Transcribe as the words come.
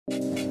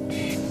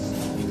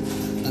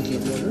We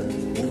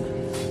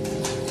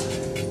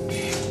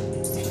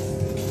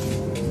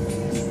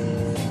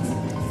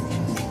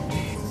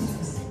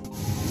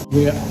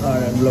are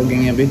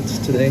vlogging a bit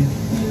today,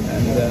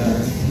 and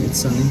it's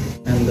sunny,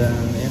 and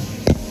yeah,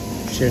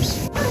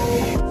 cheers.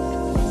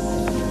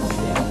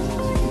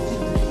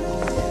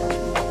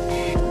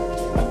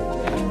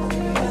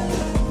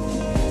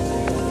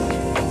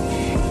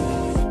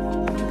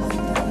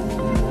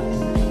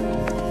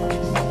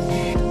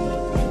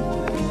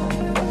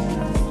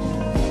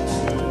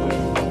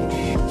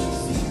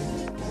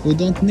 We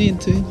don't need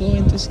to go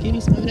into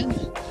skills, my friend.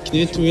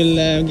 Knut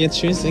will get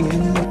shoes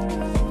again.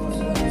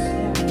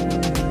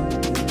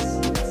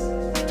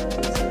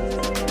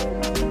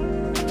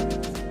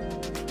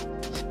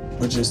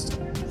 We're just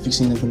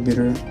fixing the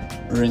computer,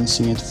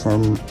 rinsing it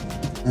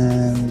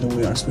and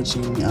we are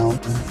switching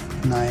out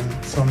 9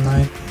 from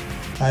 9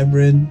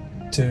 hybrid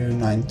to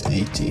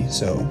 980,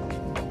 so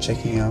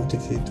checking out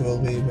if it will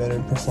be better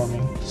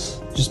performing.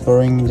 Just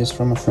borrowing this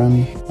from a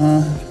friend.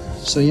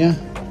 So yeah,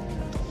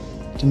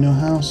 the new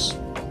house,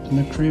 the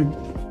new crib,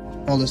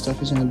 all the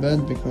stuff is in the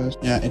bed because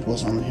yeah, it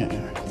was on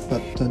here,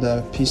 but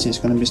the PC is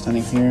gonna be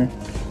standing here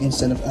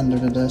instead of under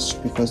the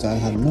desk because I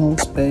have no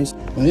space.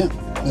 But yeah,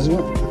 let's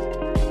go.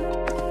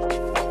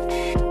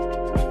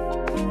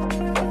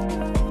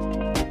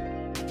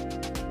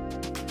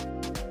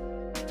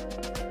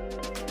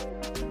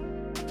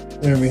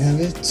 There we have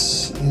it,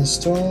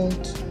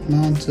 installed,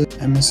 mounted,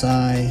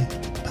 MSI,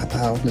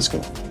 pow, let's go.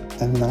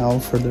 And now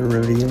for the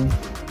reveal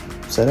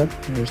setup.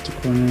 Here's the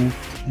corner,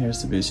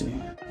 here's the PC.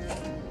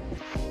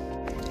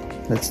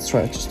 Let's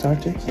try to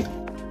start it.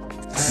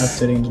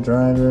 Updating the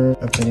driver,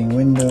 updating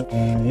window,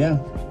 yeah.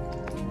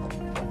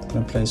 I'm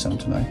gonna play some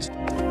tonight.